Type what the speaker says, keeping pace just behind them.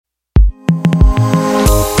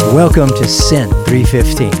Welcome to Sent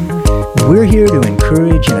 315. We're here to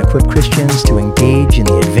encourage and equip Christians to engage in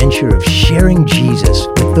the adventure of sharing Jesus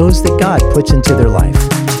with those that God puts into their life.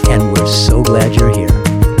 And we're so glad you're here.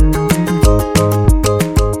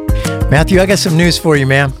 Matthew, I got some news for you,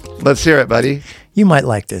 man. Let's hear it, buddy. You might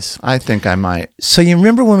like this. I think I might. So you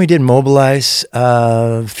remember when we did Mobilize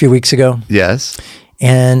a few weeks ago? Yes.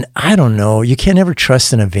 And I don't know, you can't ever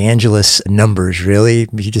trust an evangelist's numbers, really.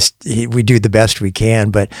 We do the best we can,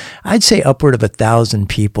 but I'd say upward of 1,000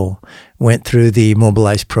 people went through the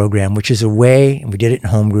Mobilize program, which is a way, and we did it in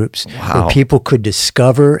home groups, where people could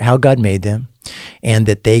discover how God made them and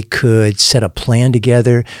that they could set a plan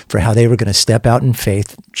together for how they were going to step out in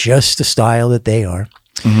faith, just the style that they are.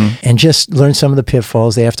 Mm-hmm. And just learn some of the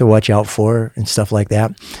pitfalls they have to watch out for and stuff like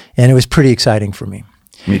that. And it was pretty exciting for me.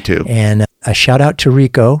 Me too. And a shout out to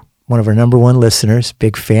Rico, one of our number one listeners,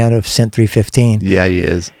 big fan of Sent 315. Yeah, he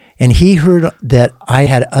is. And he heard that I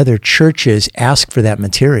had other churches ask for that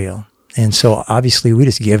material. And so obviously we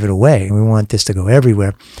just give it away. We want this to go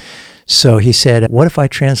everywhere. So he said, what if I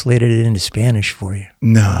translated it into Spanish for you?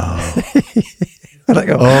 No. And I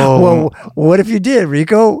go, well, what if you did,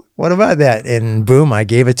 Rico? What about that? And boom, I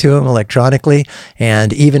gave it to him electronically.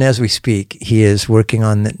 And even as we speak, he is working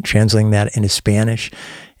on translating that into Spanish.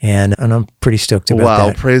 And I'm pretty stoked about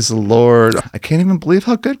that. Wow, praise the Lord. I can't even believe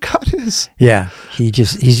how good God is. Yeah,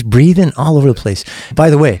 he's breathing all over the place. By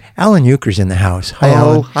the way, Allan Youker's in the house. Hi,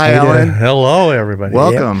 Allan. Hi, Allan. Hello, everybody.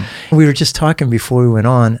 Welcome. Yeah. We were just talking before we went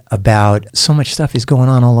on about so much stuff is going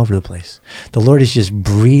on all over the place. The Lord is just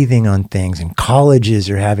breathing on things, and colleges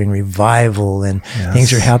are having revival, and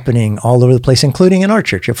things are happening all over the place, including in our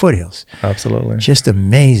church at Foothills. Absolutely. Just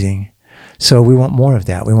amazing. So we want more of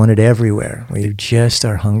that. We want it everywhere. We just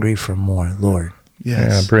are hungry for more, Lord.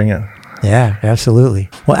 Yes. Yeah, bring it. Yeah, absolutely.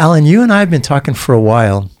 Well, Allan, you and I have been talking for a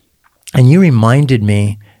while, and you reminded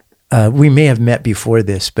me, we may have met before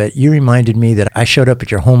this, but you reminded me that I showed up at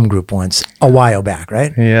your home group once a while back,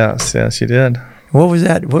 right? Yes, you did. What was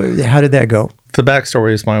that? How did that go? The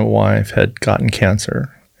backstory is my wife had gotten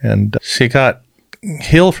cancer, and she got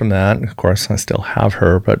healed from that. Of course, I still have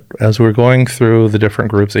her, but as we were going through the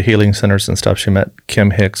different groups of healing centers and stuff, she met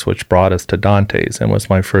Kim Hicks, which brought us to Dante's and was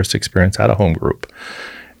my first experience at a home group.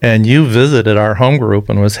 And you visited our home group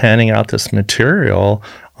and was handing out this material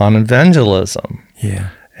on evangelism.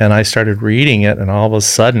 Yeah. And I started reading it, and all of a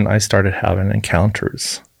sudden I started having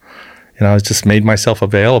encounters. And I just made myself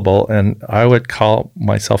available, and I would call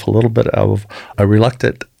myself a little bit of a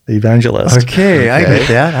reluctant evangelist. Okay, I get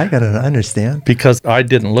that. I got to understand. Because I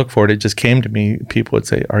didn't look for it. It just came to me. People would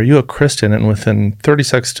say, are you a Christian? And within 30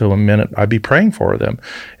 seconds to a minute, I'd be praying for them.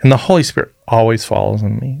 And the Holy Spirit always falls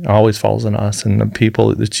on me, always falls on us. And the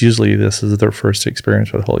people, it's usually this is their first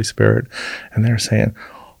experience with the Holy Spirit. And they're saying,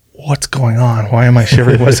 what's going on? Why am I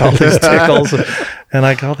shivering with all these tickles? And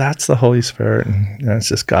I go, that's the Holy Spirit. And it's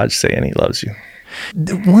just God saying he loves you.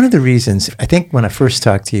 One of the reasons, I think when I first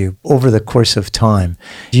talked to you, over the course of time,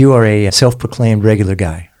 you are a self-proclaimed regular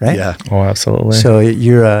guy, right? Yeah. Oh, absolutely. So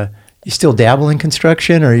you still dabble in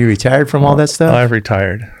construction, or are you retired from all that stuff? I've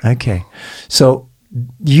retired. Okay. So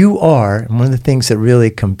you are, one of the things that really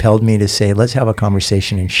compelled me to say, let's have a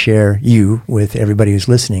conversation and share you with everybody who's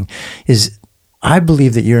listening, is I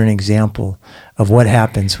believe that you're an example of what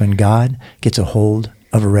happens when God gets a hold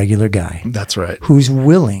of a regular guy. That's right. Who's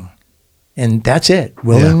willing. And that's it.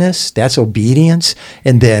 Willingness, that's obedience.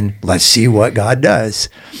 And then let's see what God does.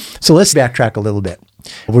 So let's backtrack a little bit.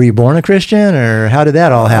 Were you born a Christian, or how did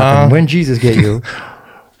that all happen? When did Jesus get you?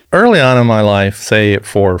 Early on in my life, say at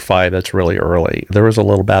 4 or 5, that's really early, there was a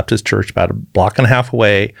little Baptist church about a block and a half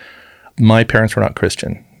away. My parents were not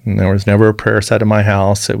Christian. And there was never a prayer said in my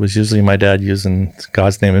house. It was usually my dad using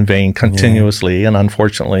God's name in vain continuously. Yeah. And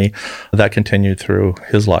unfortunately, that continued through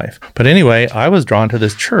his life. But anyway, I was drawn to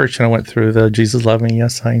this church, and I went through the Jesus Love Me,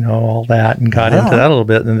 Yes, I Know, all that, and got into that a little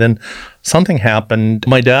bit. And then something happened.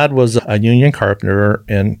 My dad was a union carpenter,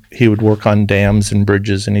 and he would work on dams and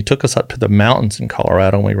bridges. And he took us up to the mountains in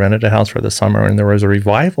Colorado, and we rented a house for the summer. And there was a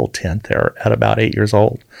revival tent there at about 8 years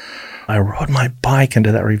old. I rode my bike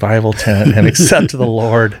into that revival tent and accepted the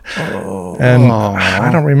Lord. I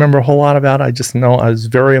don't remember a whole lot about it. I just know I was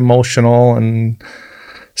very emotional and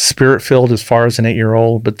spirit-filled as far as an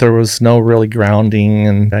 8-year-old, but there was no really grounding.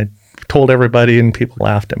 And I told everybody, and people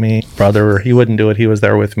laughed at me. Brother, he wouldn't do it. He was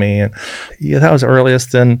there with me. And that was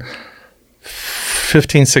earliest. Then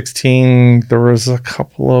 15, 16, there was a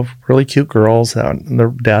couple of really cute girls. Their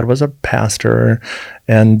dad was a pastor,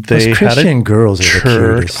 and they Those Christian had a girls are the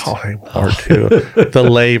church. cutest. Oh, they are too. The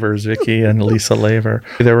Lavers, Vicky and Lisa Laver.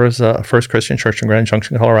 There was a First Christian Church in Grand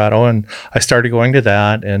Junction, Colorado, and I started going to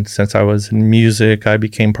that. And since I was in music, I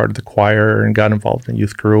became part of the choir and got involved in a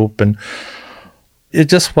youth group. And it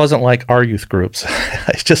just wasn't like our youth groups.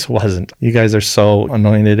 It just wasn't. You guys are so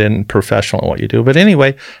anointed and professional at what you do. But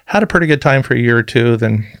anyway, had a pretty good time for a year or two.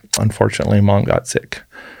 Then, unfortunately, Mom got sick.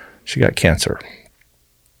 She got cancer.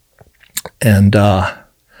 And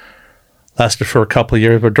lasted for a couple of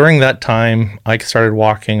years. But during that time, I started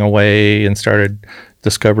walking away and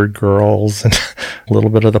discovered girls and a little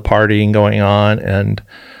bit of the partying going on. And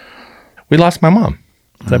we lost my mom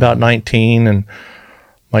at about 19. And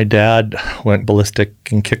my dad went ballistic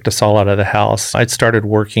and kicked us all out of the house. I'd started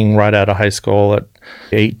working right out of high school at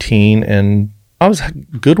 18, and I was a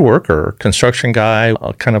good worker, construction guy,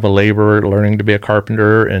 kind of a laborer, learning to be a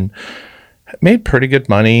carpenter, and made pretty good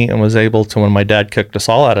money and was able to, when my dad kicked us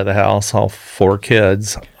all out of the house, all 4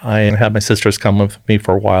 kids, I had my sisters come with me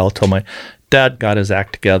for a while till my dad got his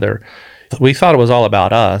act together. We thought it was all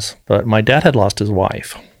about us, but my dad had lost his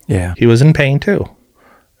wife. Yeah. He was in pain too.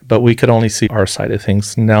 But we could only see our side of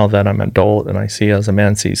things. Now that I'm an adult and I see as a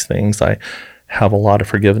man sees things, I have a lot of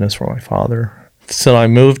forgiveness for my father. So I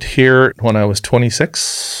moved here when I was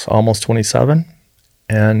 26, almost 27.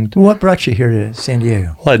 And What brought you here to San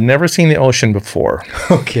Diego? well, I'd never seen the ocean before.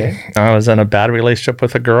 Okay. I was in a bad relationship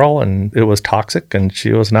with a girl, and it was toxic, and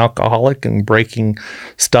she was an alcoholic and breaking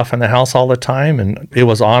stuff in the house all the time. And it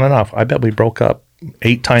was on and off. I bet we broke up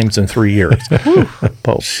 8 times in 3 years.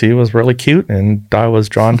 But she was really cute, and I was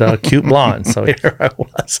drawn to cute blondes. So here I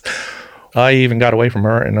was. I even got away from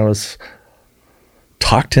her, and I was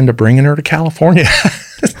talked into bringing her to California.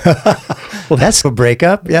 Well, that's a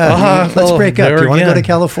breakup. Yeah. Let's break up. Do you want to go to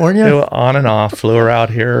California? On and off, flew her out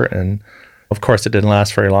here. And of course, it didn't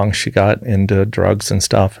last very long. She got into drugs and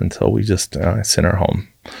stuff until we just sent her home.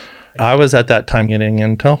 I was at that time getting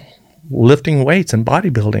into lifting weights and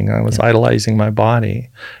bodybuilding. I was idolizing my body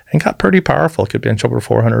and got pretty powerful. Could bench over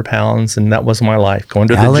 400 pounds, and that was my life. Going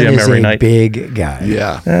to Allan the gym is every a night. big guy.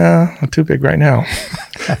 Yeah, I'm too big right now.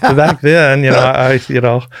 But back then,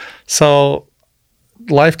 so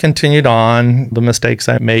life continued on. The mistakes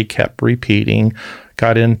I made kept repeating.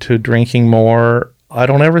 Got into drinking more. I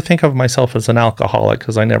don't ever think of myself as an alcoholic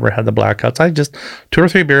because I never had the blackouts. I just 2 or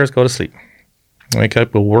 3 beers, go to sleep. Wake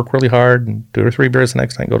up, we'll work really hard, and 2 or 3 beers the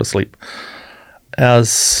next night, go to sleep.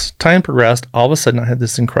 As time progressed, all of a sudden I had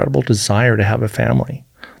this incredible desire to have a family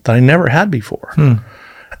that I never had before.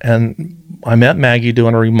 And I met Maggie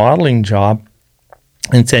doing a remodeling job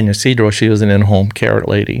in San Ysidro. She was an in-home care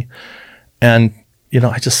lady. And,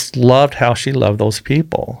 I just loved how she loved those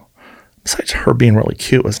people. Besides her being really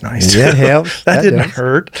cute was nice. That helps. That didn't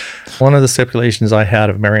hurt. One of the stipulations I had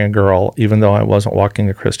of marrying a girl, even though I wasn't walking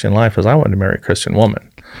a Christian life, is I wanted to marry a Christian woman.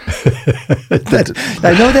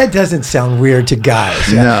 I know that doesn't sound weird to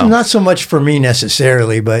guys. No. Not so much for me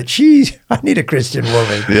necessarily, but I need a Christian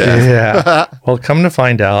woman. Yeah. Well, come to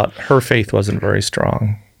find out, her faith wasn't very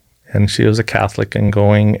strong. And she was a Catholic and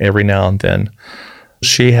going every now and then.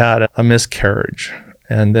 She had a miscarriage.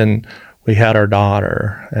 And then we had our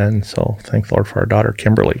daughter. And so thank the Lord for our daughter,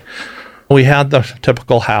 Kimberly. We had the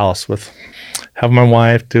typical house with having my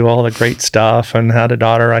wife do all the great stuff and had a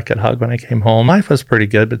daughter I could hug when I came home. Life was pretty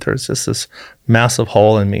good, but there's just this massive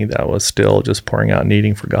hole in me that was still just pouring out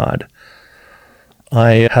needing for God.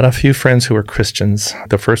 I had a few friends who were Christians.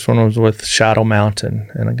 The first one was with Shadow Mountain,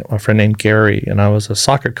 and a friend named Gary, and I was a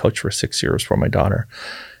soccer coach for 6 years for my daughter.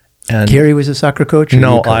 And Gary was a soccer coach? Or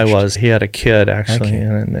no, you coached? I was. He had a kid, actually, Okay.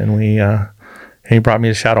 and we he brought me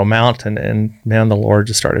to Shadow Mountain, and man, the Lord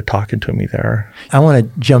just started talking to me there. I want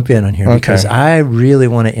to jump in on here because I really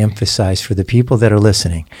want to emphasize for the people that are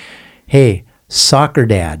listening, hey, soccer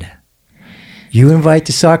dad, you invite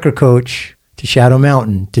the soccer coach to Shadow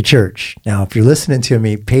Mountain to church. Now, if you're listening to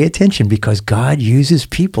me, pay attention because God uses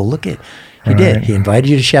people. Look at, he did. Right. He invited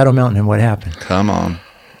you to Shadow Mountain, and what happened? Come on.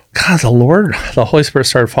 God, the Holy Spirit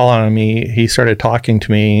started falling on me. He started talking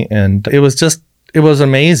to me, and it was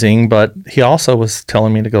amazing, but he also was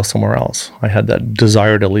telling me to go somewhere else. I had that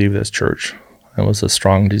desire to leave this church. It was a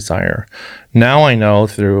strong desire. Now I know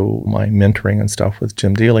through my mentoring and stuff with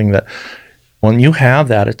Jim Dealing that when you have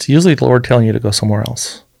that, it's usually the Lord telling you to go somewhere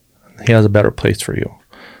else. He has a better place for you.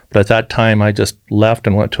 But at that time, I just left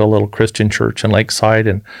and went to a little Christian church in Lakeside,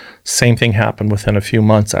 and same thing happened within a few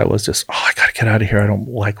months. I was just, I got to get out of here. I don't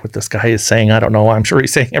like what this guy is saying. I don't know. I'm sure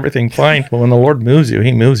he's saying everything fine. But when the Lord moves you,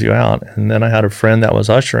 he moves you out. And then I had a friend that was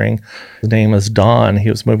ushering. His name was Don. He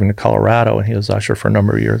was moving to Colorado, and he was usher for a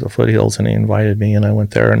number of years at Foothills, and he invited me, and I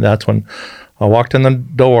went there. And that's when I walked in the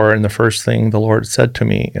door, and the first thing the Lord said to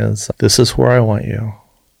me is, this is where I want you.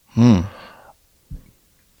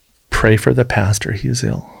 Pray for the pastor. He's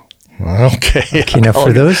ill. Okay. Now,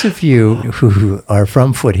 for those of you who are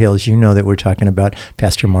from Foothills, you know that we're talking about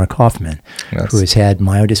Pastor Mark Hoffman, who has had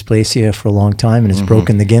myodysplasia for a long time and has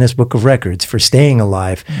broken the Guinness Book of Records for staying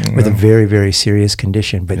alive with a very, very serious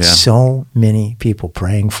condition. But so many people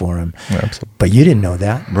praying for him. Absolutely. But you didn't know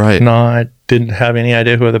that. Right. No, I didn't have any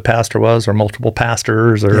idea who the pastor was or multiple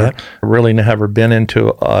pastors or really never been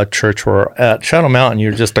into a church where at Shadow Mountain,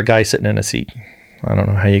 you're just a guy sitting in a seat. I don't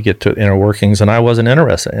know how you get to inner workings, and I wasn't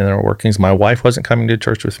interested in inner workings. My wife wasn't coming to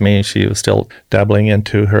church with me. She was still dabbling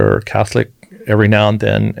into her Catholic every now and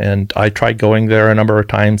then, and I tried going there a number of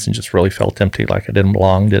times and just really felt empty, like I didn't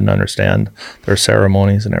belong, didn't understand their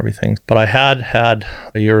ceremonies and everything. But I had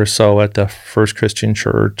a year or so at the First Christian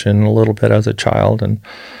Church and a little bit as a child, and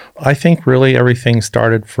I think really everything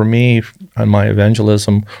started for me in my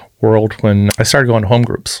evangelism world when I started going to home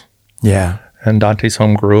groups. Yeah. And Dante's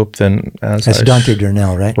home group, then as that's Dante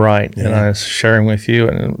Durnell, right? Right. Yeah. And I was sharing with you,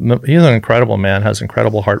 and he's an incredible man, has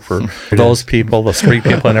incredible heart for those people, the street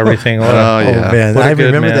people and everything. Man. I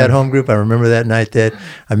remember that home group. I remember that night that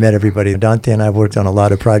I met everybody. Dante and I have worked on a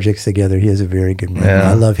lot of projects together. He is a very good man.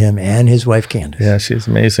 Yeah. I love him and his wife, Candace. Yeah, she's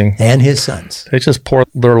amazing. And his sons. They just pour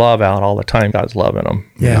their love out all the time. God's loving them.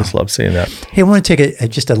 Yeah. I just love seeing that. Hey, I want to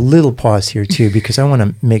take just a little pause here, too, because I want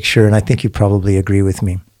to make sure, and I think you probably agree with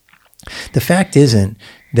me. The fact isn't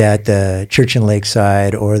that the church in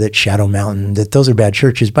Lakeside or that Shadow Mountain, that those are bad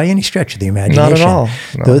churches by any stretch of the imagination. Not at all.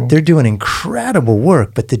 No. They're doing incredible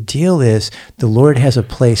work, but the deal is the Lord has a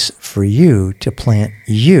place for you to plant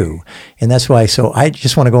you. And that's why, so I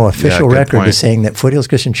just want to go official record to saying that Foothills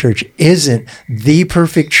Christian Church isn't the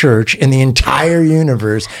perfect church in the entire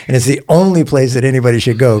universe, and it's the only place that anybody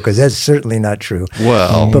should go, because that's certainly not true.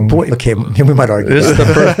 Well. But boy, okay, we might argue. It's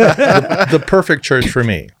the perfect church for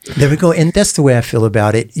me. There we go. And that's the way I feel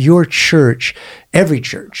about it. Your church, every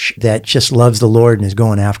church that just loves the Lord and is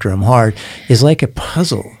going after him hard, is like a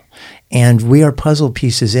puzzle. And we are puzzle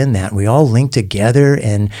pieces in that. We all link together,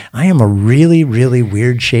 and I am a really, really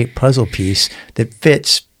weird-shaped puzzle piece that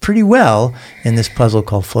fits pretty well in this puzzle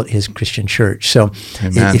called His Christian Church. So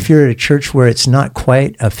if you're at a church where it's not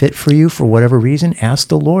quite a fit for you for whatever reason, ask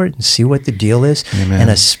the Lord and see what the deal is. Amen. And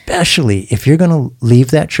especially if you're going to leave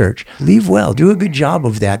that church, leave well. Do a good job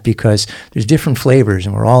of that, because there's different flavors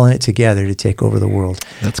and we're all in it together to take over the world.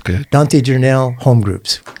 That's good. Dante Durnell, home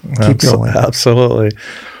groups. Keep going. Absolutely.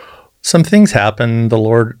 Some things happened. The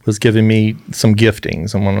Lord was giving me some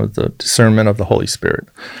giftings, and one was the discernment of the Holy Spirit.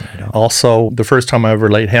 Also, the first time I ever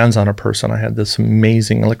laid hands on a person, I had this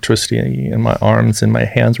amazing electricity in my arms, and my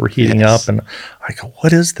hands were heating up. And I go,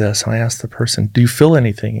 what is this? And I asked the person, do you feel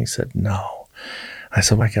anything? He said, no. I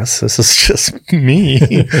said, well, I guess this is just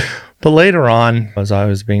me. But later on, as I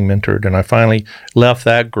was being mentored and I finally left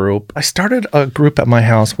that group, I started a group at my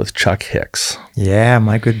house with Chuck Hicks. Yeah,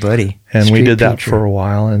 my good buddy. And we did that for a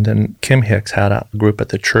while. And then Kim Hicks had a group at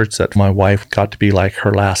the church that my wife got to be like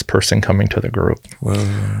her last person coming to the group. Whoa.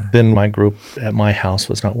 Then my group at my house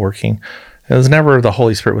was not working. It was never, the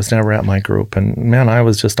Holy Spirit was never at my group. And man, I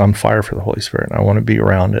was just on fire for the Holy Spirit. I want to be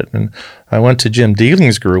around it. And I went to Jim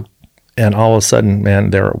Dealing's group, and all of a sudden, man,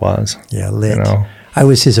 there it was. Yeah, lit. You know? I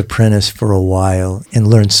was his apprentice for a while and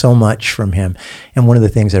learned so much from him. And one of the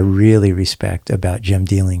things I really respect about Jim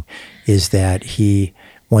Dealing is that he,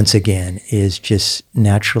 once again, is just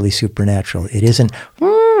naturally supernatural. It isn't...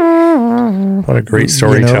 What a great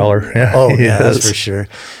storyteller. You know? That's for sure.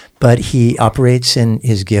 But he operates in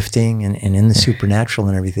his gifting and in the supernatural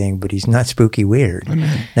and everything, but he's not spooky weird.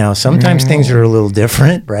 Now, sometimes things are a little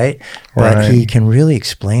different, right? But he can really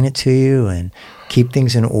explain it to you and keep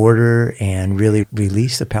things in order and really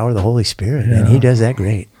release the power of the Holy Spirit. And he does that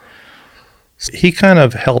great. He kind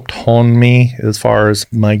of helped hone me as far as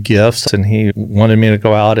my gifts, and he wanted me to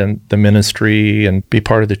go out in the ministry and be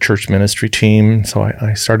part of the church ministry team. So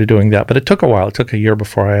I started doing that. But it took a while. It took a year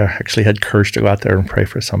before I actually had courage to go out there and pray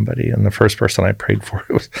for somebody. And the first person I prayed for,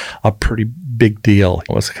 it was a pretty big deal.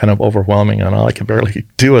 It was kind of overwhelming, and all I could barely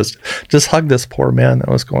do was just hug this poor man that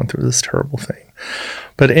was going through this terrible thing.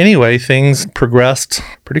 But anyway, things progressed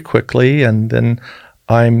pretty quickly, and then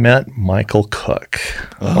I met Michael Cook.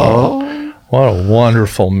 Oh. What a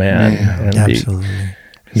wonderful man. And absolutely.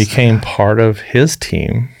 became part of his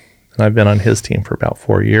team. And I've been on his team for about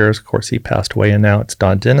 4 years. Of course, he passed away, and now it's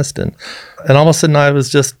Don Denniston. And all of a sudden, I was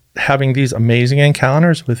just having these amazing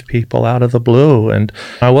encounters with people out of the blue. And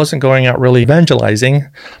I wasn't going out really evangelizing,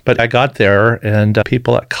 but I got there, and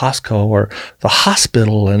people at Costco or the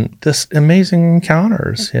hospital, and this amazing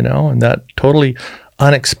encounters, and that totally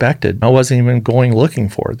unexpected. I wasn't even going looking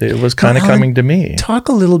for it. It was kind of coming to me. Talk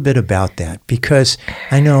a little bit about that, because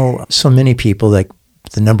I know so many people, like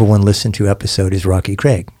the number one listened to episode is Rocky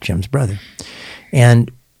Craig, Jim's brother.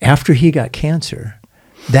 And after he got cancer,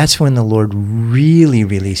 that's when the Lord really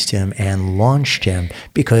released him and launched him,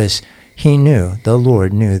 because the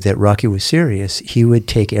Lord knew that Rocky was serious. He would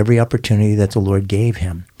take every opportunity that the Lord gave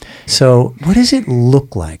him. So what does it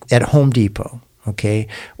look like at Home Depot? Okay,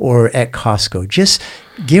 or at Costco? Just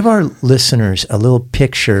give our listeners a little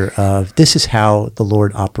picture of this is how the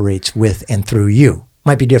Lord operates with and through you.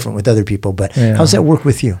 Might be different with other people, but how's that work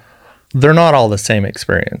with you? They're not all the same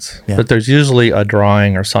experience, but there's usually a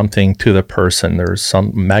drawing or something to the person. There's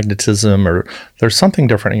some magnetism, or there's something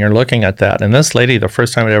different, and you're looking at that. And this lady, the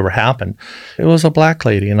first time it ever happened, it was a black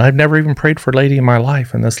lady, and I've never even prayed for a lady in my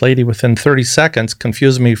life. And this lady, within 30 seconds,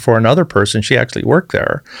 confused me for another person. She actually worked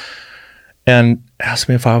there, and asked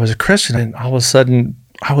me if I was a Christian. And all of a sudden,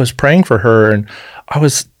 I was praying for her, and I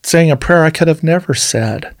was saying a prayer I could have never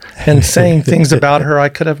said, and saying things about her I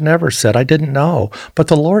could have never said. I didn't know, but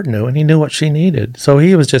the Lord knew, and he knew what she needed. So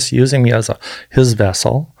he was just using me as his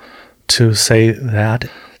vessel to say that.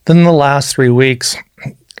 Then the last 3 weeks,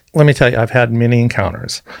 let me tell you, I've had many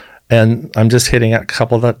encounters, and I'm just hitting a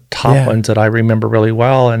couple of the top ones that I remember really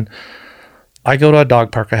well. And I go to a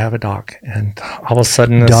dog park. I have a dog, and all of a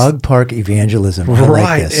sudden, dog park evangelism. I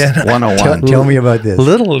like this. 101. Tell me about this.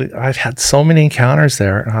 I've had so many encounters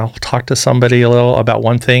there, and I'll talk to somebody a little about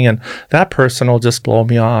one thing, and that person will just blow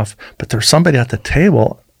me off. But there's somebody at the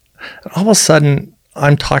table, and all of a sudden,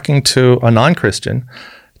 I'm talking to a non-Christian,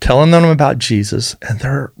 telling them about Jesus, and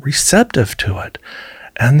they're receptive to it,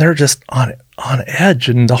 and they're just on edge,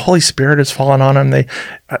 and the Holy Spirit has fallen on them.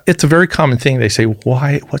 It's a very common thing. They say,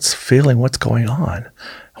 why, what's going on?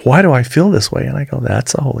 Why do I feel this way? And I go,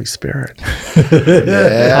 that's the Holy Spirit.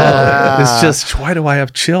 It's just, why do I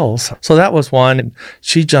have chills? So that was one. And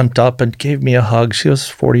she jumped up and gave me a hug. She was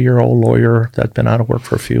a 40-year-old lawyer that'd been out of work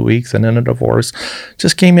for a few weeks and in a divorce.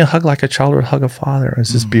 Just gave me a hug like a child would hug a father. It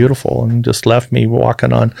was just beautiful, and just left me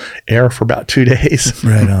walking on air for about 2 days.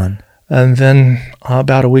 Right on. And then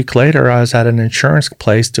about a week later, I was at an insurance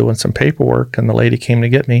place doing some paperwork, and the lady came to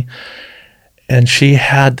get me. And she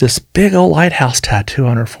had this big old lighthouse tattoo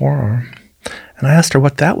on her forearm. And I asked her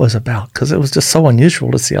what that was about, because it was just so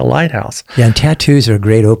unusual to see a lighthouse. Yeah, and tattoos are a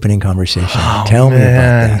great opening conversation. Tell me about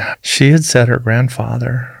that. She had said her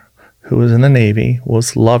grandfather, who was in the Navy,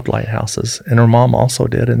 loved lighthouses. And her mom also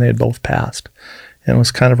did, and they had both passed. And it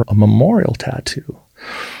was kind of a memorial tattoo.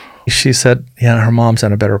 She said, her mom's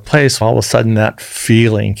in a better place. All of a sudden, that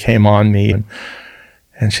feeling came on me.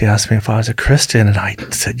 And she asked me if I was a Christian, and I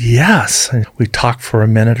said, yes. And we talked for a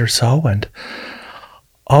minute or so, and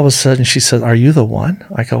all of a sudden she said, are you the one?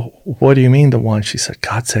 I go, what do you mean the one? She said,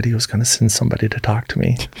 God said he was going to send somebody to talk to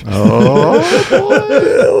me. Oh,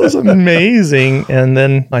 it was amazing. And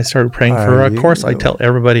then I started praying for her. Of course, I tell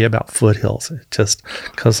everybody about Foothills, just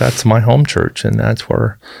because that's my home church, and that's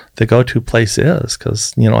where the go-to place is,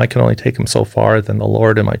 because, I can only take them so far, then the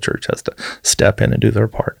Lord and my church has to step in and do their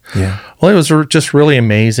part. Yeah. Well, it was just really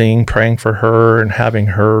amazing praying for her and having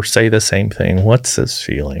her say the same thing. What's this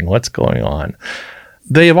feeling? What's going on?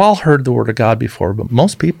 They have all heard the word of God before, but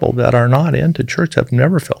most people that are not into church have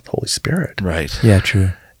never felt the Holy Spirit. Right. Yeah,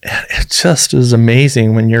 true. And it just is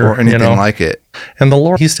amazing when you're, or anything like it. And the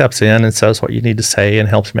Lord, he steps in and says what you need to say and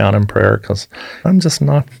helps me out in prayer, because I'm just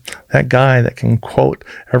not that guy that can quote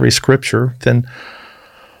every scripture. Then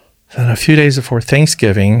a few days before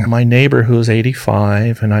Thanksgiving, my neighbor, who is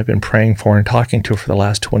 85, and I've been praying for and talking to for the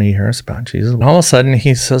last 20 years about Jesus, all of a sudden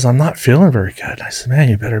he says, I'm not feeling very good. I said, man,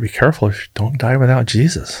 you better be careful if you don't die without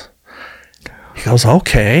Jesus. He goes,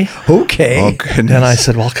 okay. Oh, goodness. Then I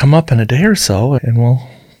said, well, come up in a day or so, and we'll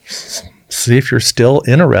see if you're still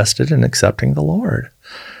interested in accepting the Lord.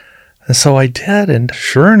 And so I did, and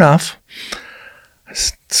sure enough, I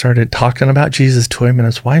started talking about Jesus to him, and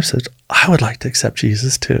his wife said, I would like to accept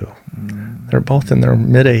Jesus too. They're both in their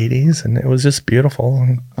mid-80s, and it was just beautiful.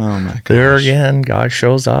 And oh my gosh. There again, God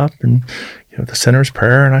shows up, and the sinner's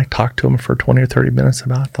prayer, and I talked to him for 20 or 30 minutes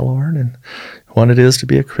about the Lord and what it is to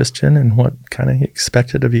be a Christian and what kind of he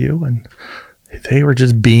expected of you, and they were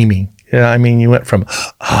just beaming. Yeah, I mean, you went from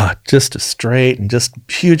just to straight and just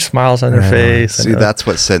huge smiles on their face. See, that's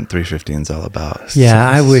what Sent 315 is all about. Yeah,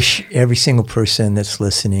 I wish every single person that's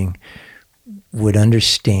listening would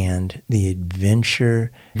understand the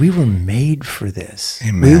adventure. We were made for this.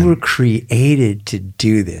 Amen. We were created to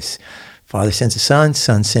do this. Father sends the Son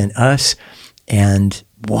sent us. And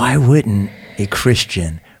why wouldn't a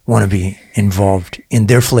Christian want to be involved in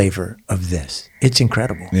their flavor of this? It's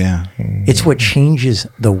incredible. Yeah. It's what changes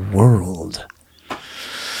the world.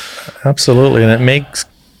 Absolutely. And it makes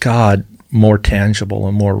God more tangible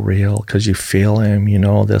and more real because you feel him, you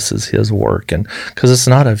know, this is his work. And because it's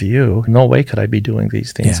not of you. No way could I be doing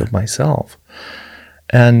these things of myself.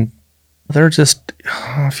 And they're just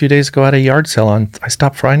a few days ago at a yard sale.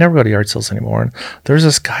 I never go to yard sales anymore. And there's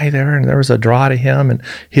this guy there, and there was a draw to him, and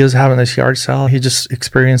he was having this yard sale. He just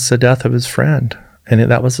experienced the death of his friend, and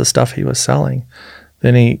that was the stuff he was selling.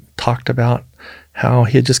 Then he talked about how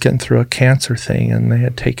he had just gotten through a cancer thing, and they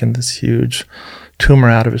had taken this huge tumor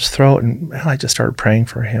out of his throat. And man, I just started praying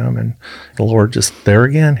for him, and the Lord just, there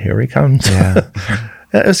again, here he comes. Yeah.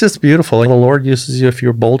 It's just beautiful. The Lord uses you if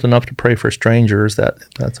you're bold enough to pray for strangers. That's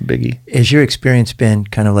a biggie. Has your experience been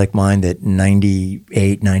kind of like mine, that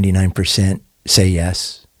 98, 99% say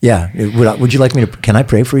yes? Yeah. Would you like me to, can I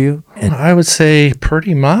pray for you? And I would say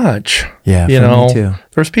pretty much. Yeah, you for know, me too.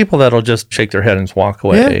 There's people that'll just shake their head and walk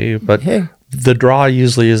away, but the draw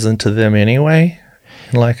usually isn't to them anyway.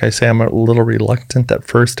 And like I say, I'm a little reluctant at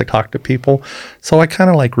first to talk to people. So I kind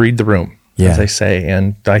of like read the room. As I say,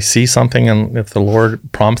 and I see something, and if the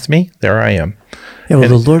Lord prompts me, there I am. Yeah, well,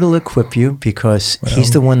 the Lord will equip you because he's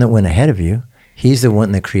the one that went ahead of you. He's the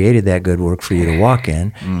one that created that good work for you to walk in.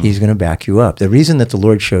 He's going to back you up. The reason that the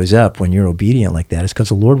Lord shows up when you're obedient like that is because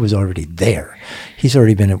the Lord was already there. He's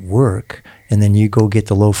already been at work, and then you go get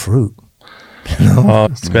the low fruit. Oh,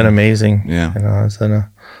 it's been amazing. Yeah. You know, I was in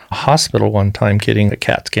a hospital one time getting a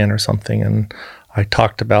CAT scan or something, and I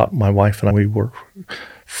talked about my wife and I, we were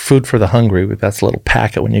Food for the Hungry. That's a little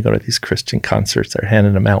packet when you go to these Christian concerts. They're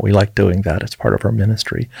handing them out. We like doing that. It's part of our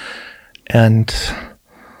ministry. And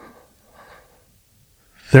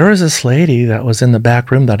there was this lady that was in the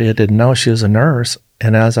back room that I didn't know. She was a nurse.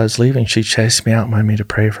 And as I was leaving, she chased me out and wanted me to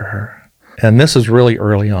pray for her. And this was really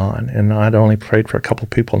early on. And I'd only prayed for a couple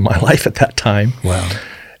of people in my life at that time. Wow.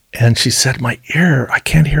 And she said, my ear, I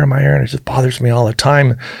can't hear in my ear, and it just bothers me all the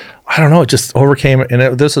time. I don't know, it just overcame it.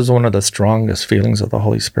 And this is one of the strongest feelings of the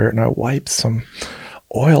Holy Spirit. And I wiped some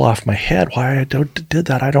oil off my head. Why I did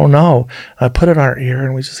that, I don't know. I put it on her ear,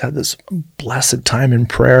 and we just had this blessed time in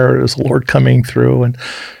prayer. It was the Lord coming through. And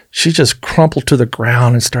she just crumpled to the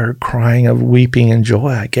ground and started crying of weeping and joy,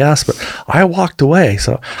 I guess. But I walked away.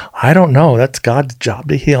 So I don't know. That's God's job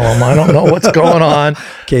to heal them. I don't know what's going on.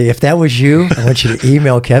 Okay, if that was you, I want you to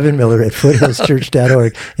email Kevin Miller at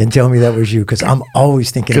foothillschurch.org and tell me that was you, because I'm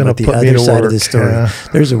always thinking about the other side of the story. Yeah.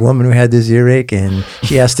 There's a woman who had this earache, and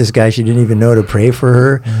she asked this guy she didn't even know to pray for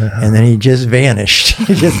her, and then he just vanished.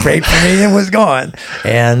 He just prayed for me and was gone.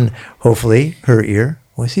 And hopefully her ear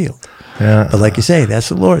was healed. Yeah. But like you say, that's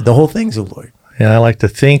the Lord. The whole thing's the Lord. Yeah, I like to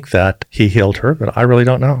think that he healed her, but I really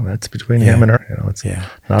don't know. That's between him and her. You know, it's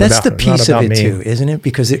not that's about, the piece of it me. too, isn't it?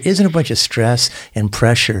 Because there isn't a bunch of stress and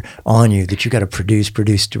pressure on you that you got to produce.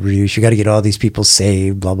 You got to get all these people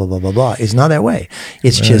saved, blah, blah, blah, blah, blah. It's not that way.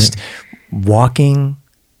 It's just walking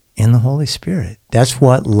in the Holy Spirit. That's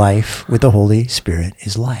what life with the Holy Spirit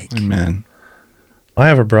is like. Amen. I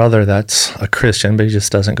have a brother that's a Christian, but he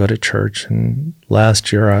just doesn't go to church. And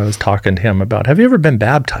last year I was talking to him about, have you ever been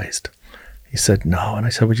baptized? He said, no. And I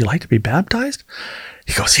said, would you like to be baptized?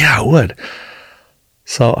 He goes, yeah, I would.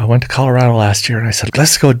 So I went to Colorado last year, and I said,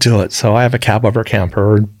 let's go do it. So I have a cab over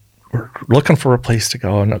camper. We're looking for a place to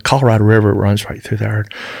go, and the Colorado River runs right through there.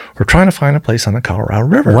 We're trying to find a place on the Colorado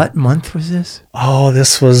River. What month was this? Oh,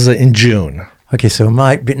 this was in June. Okay, so it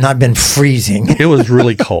might not been freezing. It was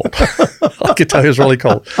really cold. I could tell you it was really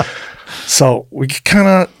cold. So we kind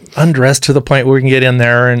of undressed to the point where we can get in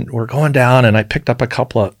there, and we're going down, and I picked up a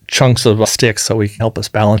couple of chunks of sticks so we can help us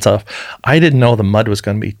balance off. I didn't know the mud was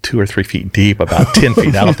going to be 2 or 3 feet deep, about 10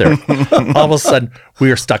 feet out there. All of a sudden, we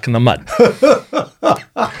were stuck in the mud.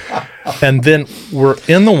 And then we're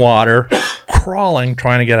in the water, crawling,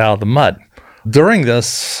 trying to get out of the mud. During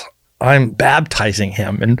this, I'm baptizing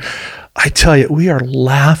him, and I tell you, we are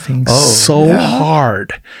laughing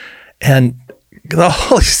hard. And the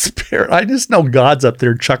Holy Spirit, I just know God's up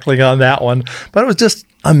there chuckling on that one. But it was just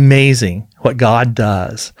amazing what God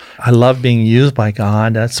does. I love being used by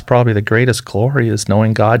God. That's probably the greatest glory, is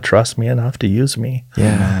knowing God trusts me enough to use me.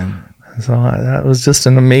 Yeah. So that was just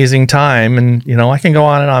an amazing time. And, you know, I can go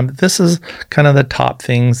on and on. But this is kind of the top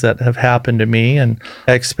things that have happened to me. And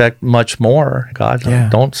I expect much more. God,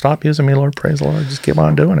 don't stop using me, Lord. Praise the Lord. Just keep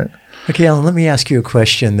on doing it. Okay, Allan, let me ask you a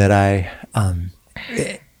question that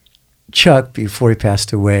Chuck, before he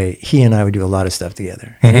passed away, he and I would do a lot of stuff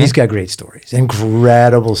together. And he's got great stories,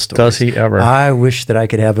 incredible stories. Does he ever? I wish that I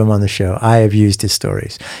could have him on the show. I have used his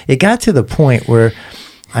stories. It got to the point where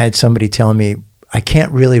I had somebody tell me, I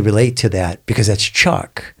can't really relate to that because that's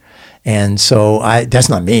Chuck. And so that's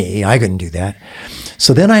not me. I couldn't do that.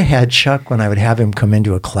 So then I had Chuck, when I would have him come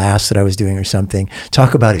into a class that I was doing or something,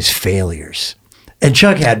 talk about his failures. And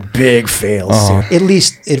Chuck had big fails. At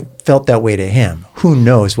least it felt that way to him. Who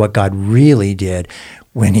knows what God really did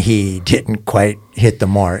when he didn't quite hit the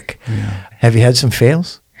mark. Yeah. Have you had some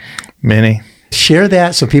fails? Many. Share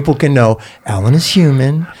that so people can know Allan is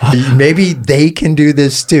human. Maybe they can do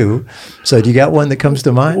this too. So do you got one that comes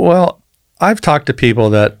to mind? Well, I've talked to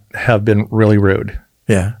people that have been really rude.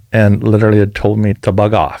 Yeah. And literally had told me to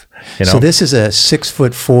bug off. So this is a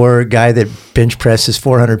 6'4" guy that bench presses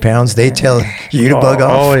 400 pounds. They tell you to bug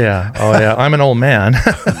off? Oh, yeah. I'm an old man.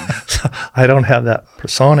 So I don't have that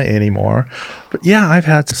persona anymore. But yeah, I've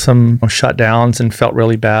had some shutdowns and felt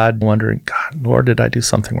really bad, wondering, God, Lord, did I do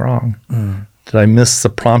something wrong? Did I miss the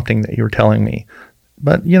prompting that you were telling me?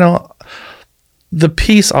 But, the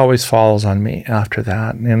peace always falls on me after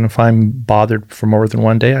that. And if I'm bothered for more than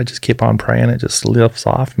one day, I just keep on praying. It just lifts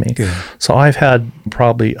off me. Good. So I've had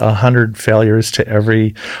probably 100 failures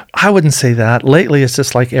to I wouldn't say that. Lately, it's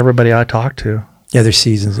just like everybody I talk to. Yeah, there's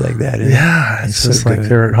seasons like that. It's just so like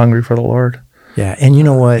they're hungry for the Lord. Yeah, and you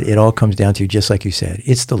know what? It all comes down to, just like you said,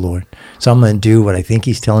 it's the Lord. So I'm going to do what I think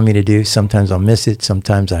he's telling me to do. Sometimes I'll miss it.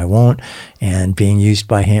 Sometimes I won't. And being used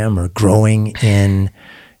by him or growing in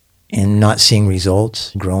not seeing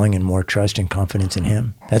results, growing in more trust and confidence in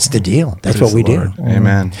him. That's the deal. That's what we do.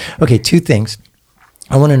 Amen. Okay, two things.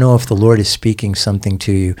 I want to know if the Lord is speaking something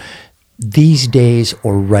to you these days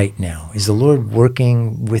or right now. Is the Lord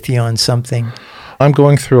working with you on something? I'm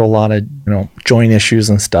going through a lot of, joint issues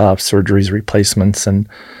and stuff, surgeries, replacements, and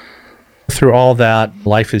through all that,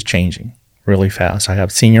 life is changing really fast. I have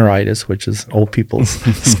senioritis, which is old people's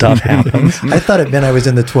stuff happens. I thought it meant I was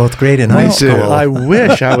in the 12th grade in high school. I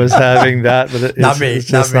wish I was having that, but it's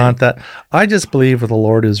just not that. I just believe that the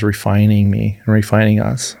Lord is refining me and refining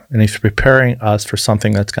us, and he's preparing us for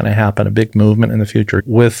something that's going to happen, a big movement in the future.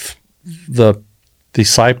 With the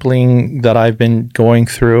discipling that I've been going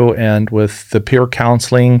through and with the peer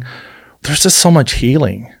counseling, there's just so much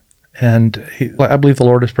healing. And I believe the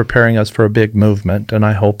Lord is preparing us for a big movement, and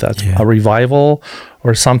I hope that's a revival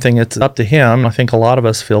or something. It's up to him. I think a lot of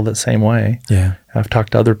us feel the same way. Yeah, I've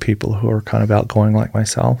talked to other people who are kind of outgoing like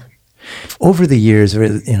myself. Over the years,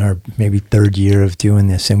 in our maybe third year of doing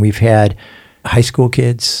this, and we've had high school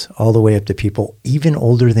kids all the way up to people even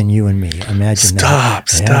older than you and me. Imagine that.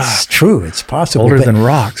 Stop. It's true. It's possible. Older than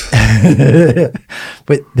rocks.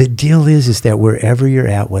 But the deal is that wherever you're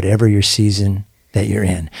at, whatever your season that you're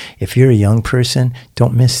in, if you're a young person,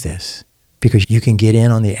 don't miss this, because you can get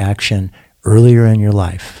in on the action earlier in your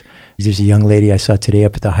life. There's a young lady I saw today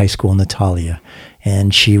up at the high school, Natalia,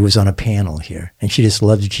 and she was on a panel here, and she just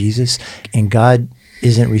loves Jesus. And God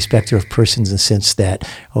isn't respecter of persons in the sense that,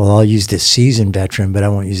 I'll use this seasoned veteran, but I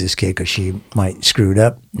won't use this kid because she might screw it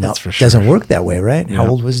up. No, that's for sure. It doesn't work that way, right? Yeah. How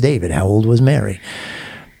old was David? How old was Mary?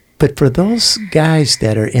 But for those guys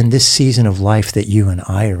that are in this season of life that you and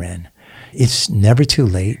I are in, it's never too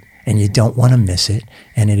late, and you don't want to miss it,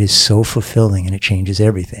 and it is so fulfilling, and it changes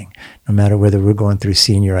everything, no matter whether we're going through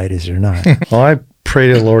senioritis or not. Well, I pray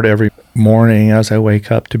to the Lord every morning as I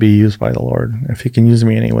wake up to be used by the Lord. If he can use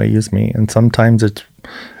me anyway, use me. And sometimes it's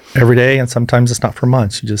every day, and sometimes it's not for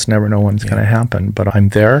months. You just never know when it's going to happen. But I'm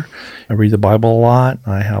there. I read the Bible a lot.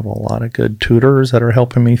 I have a lot of good tutors that are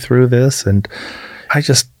helping me through this, and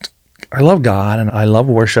I love God, and I love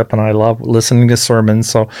worship, and I love listening to sermons.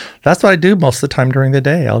 So that's what I do most of the time during the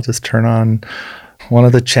day. I'll just turn on one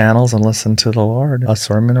of the channels and listen to the Lord, a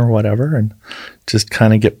sermon or whatever, and just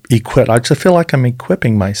kind of get equipped. I just feel like I'm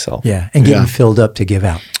equipping myself. Yeah, and getting filled up to give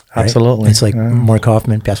out. Right? Absolutely. It's like Mark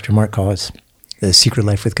Hoffman, Pastor Mark calls The Secret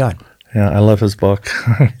Life with God. Yeah, I love his book.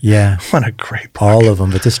 Yeah. What a great book. All of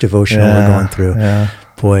them, but this devotional we're going through. Yeah.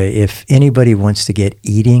 Boy, if anybody wants to get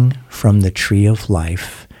eating from the tree of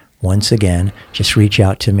life, once again, just reach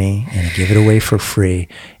out to me and I give it away for free.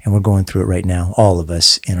 And we're going through it right now. All of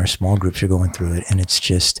us in our small groups are going through it. And it's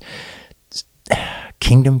just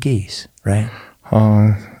kingdom geese, right?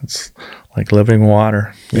 It's like living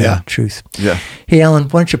water. Yeah, truth. Yeah. Hey, Allan,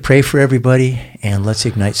 why don't you pray for everybody and let's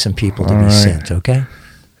ignite some people to be sent, okay?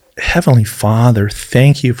 Heavenly Father,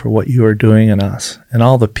 thank you for what you are doing in us and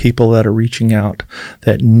all the people that are reaching out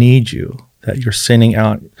that need you, that you're sending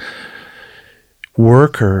out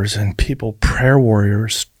workers and people, prayer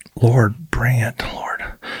warriors. Lord, bring it, Lord.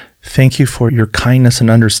 Thank you for your kindness and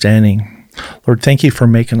understanding Lord, thank you for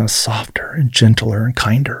making us softer and gentler and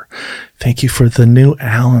kinder. Thank you for the new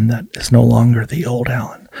Allan that is no longer the old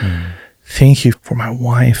Allan. Thank you for my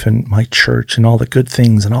wife and my church and all the good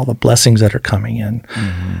things and all the blessings that are coming in.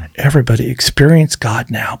 Everybody experience God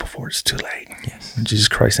now before it's too late. Yes. In Jesus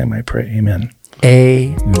Christ's name I pray. Amen.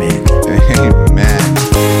 Amen.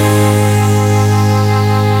 Amen.